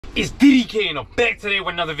It's DDK and I'm back today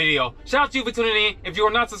with another video. Shout out to you for tuning in. If you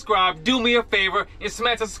are not subscribed, do me a favor and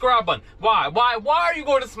smash the subscribe button. Why are you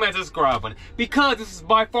going to smash the subscribe button? Because this is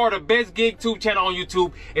by far the best gig tube channel on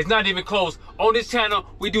YouTube. It's not even close. On this channel,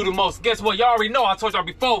 we do the most. Guess what? Y'all already know. I told y'all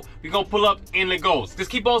before, we gonna pull up and it goes.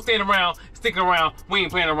 Just keep on staying around, sticking around. We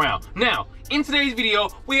ain't playing around. Now, in today's video,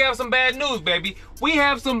 we have some bad news, baby. We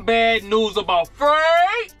have some bad news about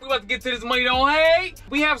FRAYT. We about to get to this money, don't hate.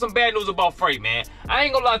 We have some bad news about FRAYT, man. I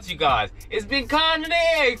ain't gonna lie to you guys. It's been kind of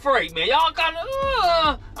the FRAYT, man. Y'all kind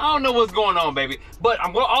of, I don't know what's going on, baby. But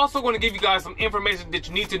I'm also going to give you guys some information that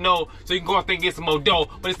you need to know so you can go out there and get some more dough.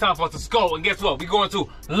 But it's time for us to score. And guess what? We're going to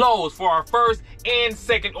Lowe's for our first and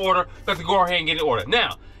second order. Let's go ahead and get an order.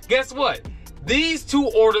 Now, guess what? These two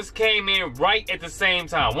orders came in right at the same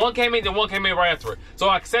time. One came in, then one came in right after it. So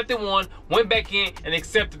I accepted one, went back in, and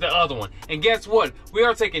accepted the other one. And guess what? We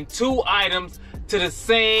are taking two items to the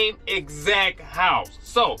same exact house.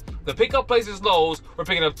 So the pickup place is Lowe's. We're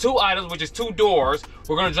picking up two items, which is two doors.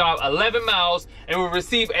 We're gonna drive 11 miles, and we'll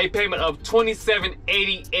receive a payment of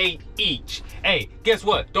 $27.88 each. Hey, guess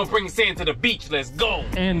what? Don't bring sand to the beach. Let's go.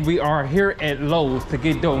 And we are here at Lowe's to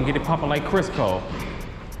get dough and get it popping like Crisco.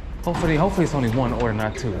 Hopefully it's only one order,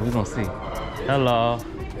 not two. We're gonna see. Hello.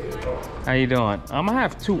 How you doing? I'm gonna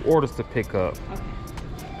have two orders to pick up.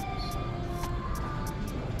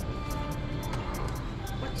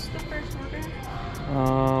 What's the first order?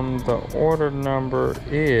 The order number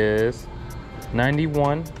is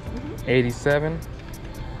 91 87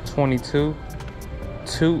 22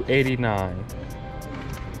 289.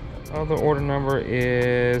 Other order number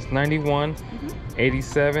is 91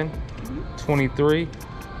 87 23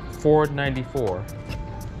 494.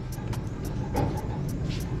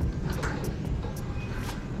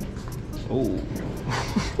 Oh.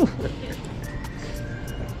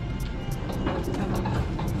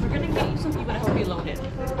 We're gonna get you some people to help you load it.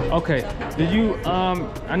 Okay. Do you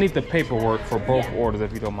I need the paperwork for both orders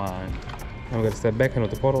if you don't mind. I'm gonna step back in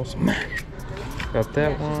with the photos. Got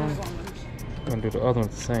that one. I'm gonna do the other one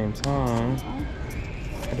at the same time.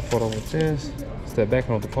 Get the photo with this. Step back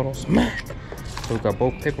in with the photos. So we got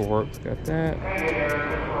both paperwork, got that.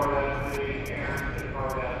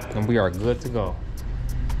 And we are good to go.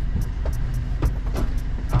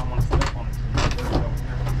 I don't want to step on it too much.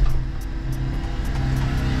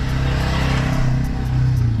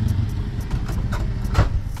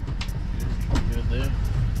 Good there.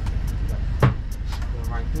 Go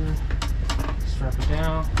right there. Strap it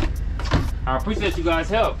down. I appreciate you guys'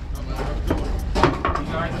 help. You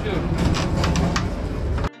guys do.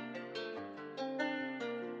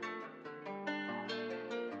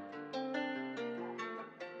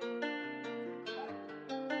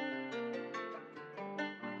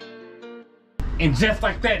 And just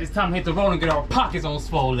like that, it's time to hit the road and get our pockets on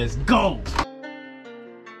swole. Let's go!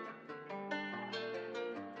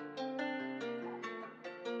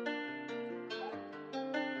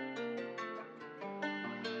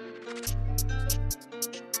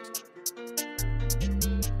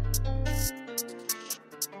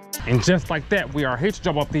 And just like that, we are here to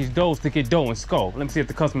drop off these doughs to get dough and skull. Let me see if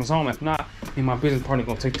the customer's home. If not, me and my business partner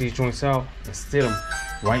gonna take these joints out and sit them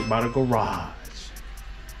right by the garage.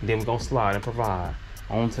 Then we're gonna slide and provide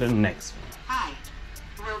on to the next one. Hi,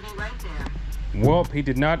 we'll be right there. Well, he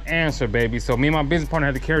did not answer, baby. So me and my business partner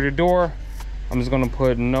had to carry the door. I'm just gonna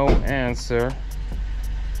put no answer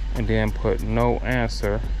and then put no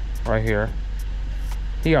answer right here.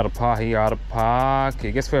 He out of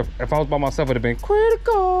pocket. Guess what? If I was by myself, it would have been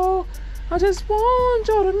critical. I just want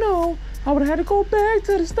y'all to know I would have had to go back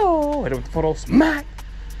to the store. Hit it with the photo, smack.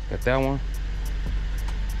 Got that one.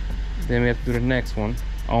 Then we have to do the next one.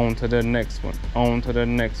 On to the next one, on to the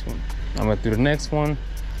next one. I'm gonna do the next one,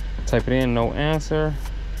 type it in, no answer.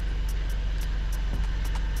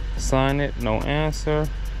 Sign it, no answer.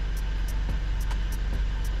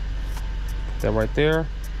 Put that right there.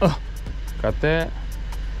 Got that.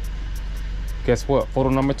 Guess what? Photo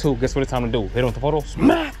number 2. Guess what it's time to do? Hit on the photo,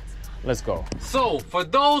 smack! Let's go. So, for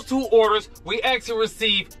those two orders, we actually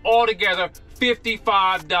received altogether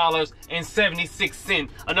 $55.76,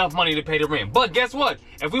 enough money to pay the rent. But guess what?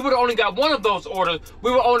 If we would have only got one of those orders, we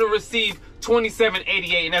would only receive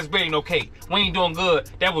 $27.88, and that's really no cake. We ain't doing good.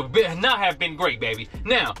 That would not have been great, baby.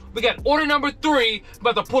 Now, we got order number 3,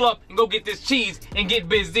 about to pull up and go get this cheese and get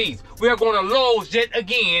busy. We are going to Lowe's yet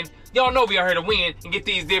again. Y'all know we are here to win and get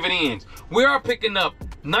these dividends. We are picking up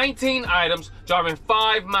 19 items, driving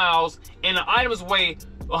 5 miles, and the items weigh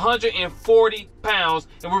 140 pounds,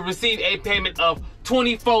 and we'll receive a payment of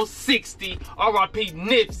 $24.60. RIP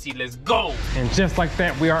Nipsey, let's go. And just like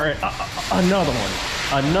that, we are at another one.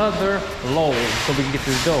 another load so we can get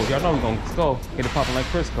this dough. Y'all know we're gonna go get it popping like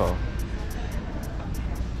Crisco.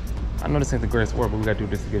 I know this ain't the greatest order, but we gotta do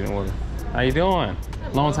this to get it in order. How you doing?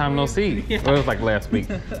 Long time no see. Yeah. Well, it was like last week.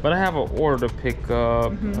 But I have an order to pick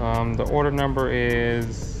up. The order number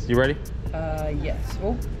is, you ready? Yes.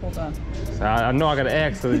 Oh, hold on. So I know I gotta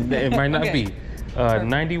ask, so it might not be.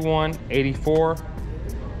 9184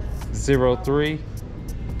 03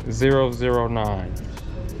 009.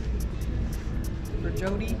 For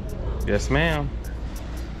Jody? Yes, ma'am.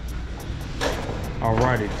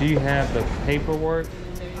 Alrighty, do you have the paperwork?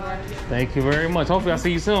 Thank you very much. Hopefully I'll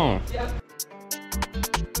see you soon. Yeah.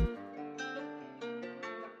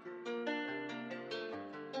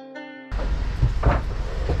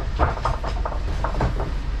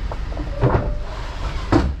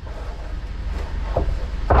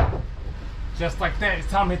 Just like that, it's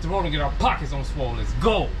time to hit the road and get our pockets on swole. Let's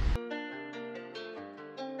go.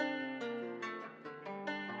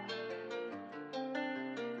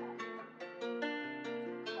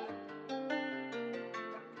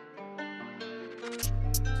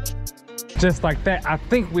 Just like that, I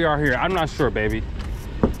think we are here. I'm not sure, baby.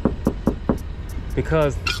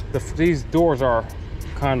 Because these doors are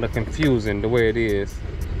kind of confusing the way it is.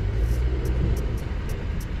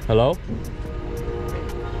 Hello?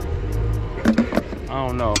 I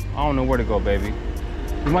don't know. I don't know where to go, baby.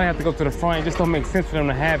 You might have to go to the front. It just don't make sense for them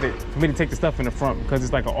to have it, for me to take the stuff in the front because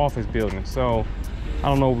it's like an office building. So I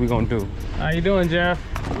don't know what we're gonna do. How you doing, Jeff?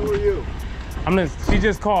 Who are you? She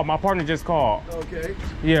just called. My partner just called. Okay.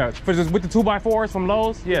 Yeah, with the 2x4s from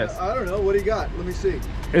Lowe's? Yes. I don't know. What do you got? Let me see.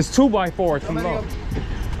 It's 2x4s from How many Lowe's.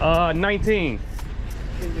 of them? 19.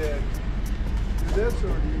 Can you do this or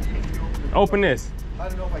do you Open this. I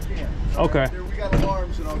don't know if I can. Okay. We got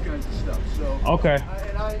alarms and all kinds of stuff. So. Okay.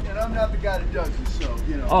 And I'm not the guy that does it, so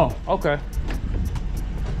you know. Oh, okay.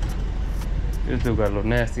 This dude got a little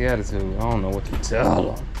nasty attitude. I don't know what to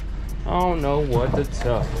tell him. I don't know what to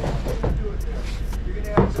tell him. You're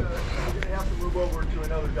gonna have to move over to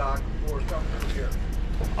another dock or something through here.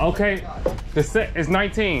 Okay. It's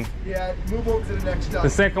 19. Yeah, move over to the next dock. The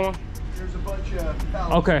second one? There's a bunch of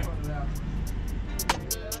pallets Okay. in front of that.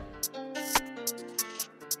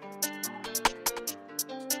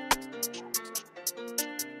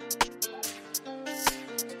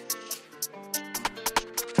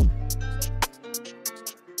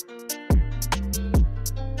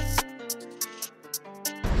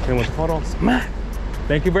 With the photos.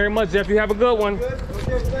 Thank you very much, Jeff. You have a good one. Good.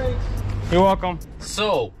 Okay, thanks. You're welcome.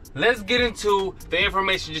 So let's get into the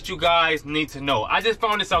information that you guys need to know. I just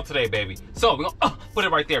found this out today, baby. So we're gonna put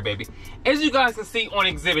it right there, baby. As you guys can see on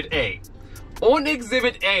Exhibit A. On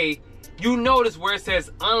Exhibit A, you notice where it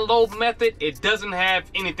says unload method, it doesn't have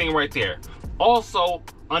anything right there. Also,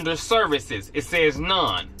 under services, it says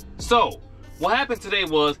none. So what happened today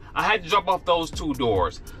was I had to drop off those 2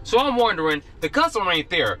 doors. So I'm wondering, the customer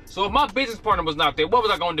ain't there. So if my business partner was not there, what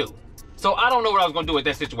was I gonna do? So I don't know what I was gonna do at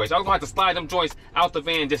that situation. I was gonna have to slide them joints out the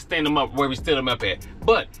van and just stand them up where we stood them up at.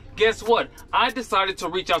 But guess what? I decided to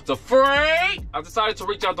reach out to FRAYT.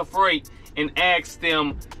 And ask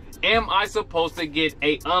them, am I supposed to get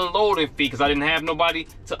a unloading fee? Because I didn't have nobody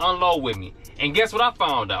to unload with me. And guess what I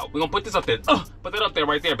found out? We're gonna put this up there. Put that up there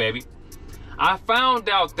right there, baby. I found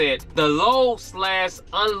out that the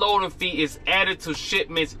load/unloading fee is added to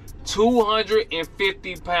shipments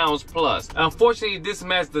 250 pounds plus. Unfortunately, this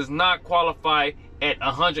mess does not qualify at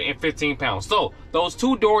 115 pounds. So those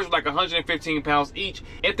 2 doors were like 115 pounds each.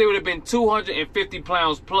 If they would have been 250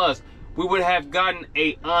 pounds plus, we would have gotten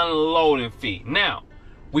a unloading fee. Now,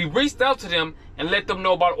 we reached out to them and let them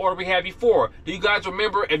know about the order we had before. Do you guys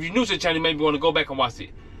remember? If you're new to the channel, you maybe want to go back and watch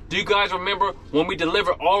it. Do you guys remember when we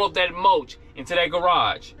delivered all of that mulch into that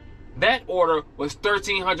garage? That order was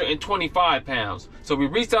 1,325 pounds. So we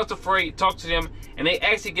reached out to FRAYT, talked to them, and they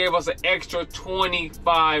actually gave us an extra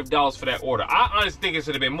 $25 for that order. I honestly think it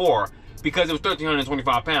should have been more because it was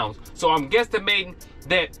 1,325 pounds. So I'm guesstimating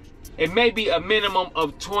that it may be a minimum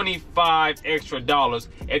of $25 extra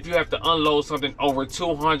if you have to unload something over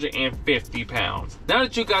 250 pounds. Now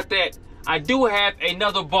that you got that, I do have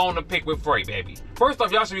another bone to pick with FRAYT, baby. First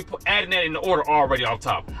off, y'all should be adding that in the order already off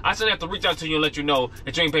top. I shouldn't have to reach out to you and let you know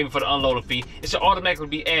that you ain't paying me for the unloading fee. It should automatically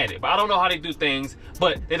be added. But I don't know how they do things,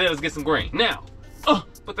 but they let us get some green. Now,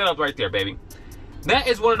 put that up right there, baby. That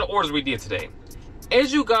is one of the orders we did today.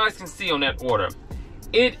 As you guys can see on that order,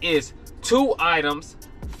 it is 2 items,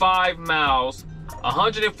 5 miles,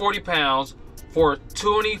 140 pounds for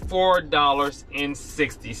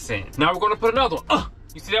 $24.60. Now we're gonna put another one.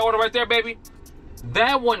 You see that order right there, baby?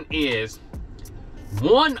 That one is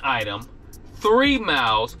 1 item, 3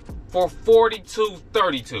 miles for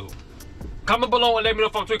 $42.32. Comment below and let me know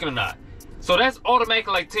if I'm tweaking or not. So that's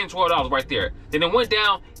automatically like $10, $12 right there. Then it went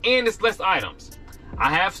down and it's less items.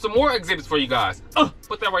 I have some more exhibits for you guys.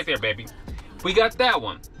 Put that right there, baby. We got that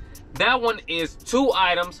one. That one is 2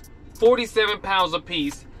 items, 47 pounds a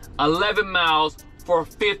piece, 11 miles for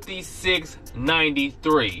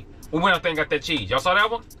 $56.93. We went up there and got that cheese. Y'all saw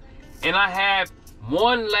that one? And I have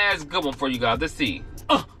one last good one for you guys. Let's see.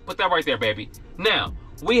 Put that right there, baby. Now,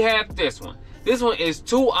 we have this one. This one is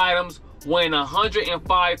 2 items weighing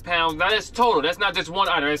 105 pounds. Now that's total. That's not just one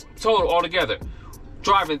item. That's total altogether.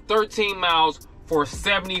 Driving 13 miles for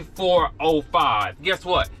 $74.05. Guess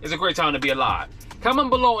what? It's a great time to be alive.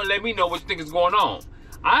 Comment below and let me know what you think is going on.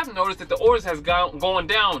 I've noticed that the orders has gone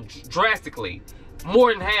down drastically.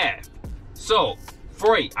 More than half. So,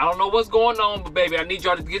 Freight, I don't know what's going on, but baby, I need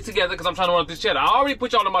y'all to get together because I'm trying to run up this channel. I already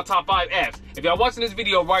put y'all in my top 5 apps. If y'all watching this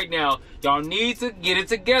video right now, y'all need to get it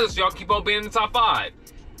together so y'all keep on being in the top 5.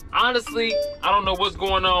 Honestly, I don't know what's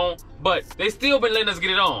going on, but they still been letting us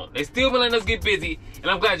get it on. They still been letting us get busy,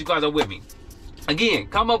 and I'm glad you guys are with me. Again,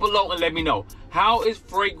 comment below and let me know, how is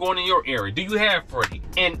freight going in your area? Do you have freight?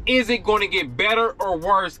 And is it going to get better or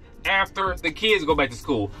worse after the kids go back to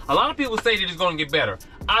school? A lot of people say that it's going to get better.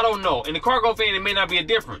 I don't know. In the cargo van, it may not be a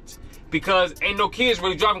difference because ain't no kids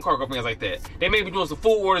really driving cargo vans like that. They may be doing some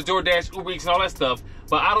food orders, DoorDash, ubereats, and all that stuff,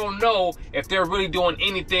 but I don't know if they're really doing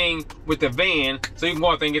anything with the van so you can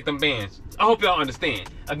go out there and get them vans. I hope y'all understand.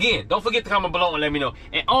 Again, don't forget to comment below and let me know.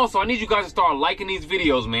 And also, I need you guys to start liking these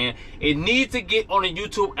videos, man. It needs to get on the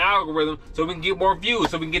YouTube algorithm so we can get more views,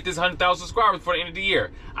 so we can get this 100,000 subscribers before the end of the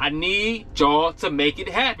year. I need y'all to make it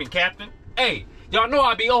happen, Captain. Hey, y'all know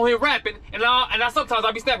I be on here rapping, and I sometimes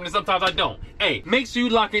I be snapping and sometimes I don't. Hey, make sure you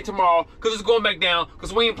lock in tomorrow, because it's going back down,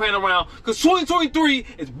 because we ain't playing around, because 2023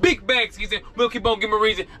 is big bag season. We'll keep on giving a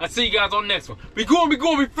reason. I'll see you guys on the next one. Be going, be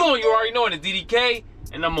flowing. You already know it. It's DDK,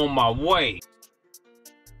 and I'm on my way.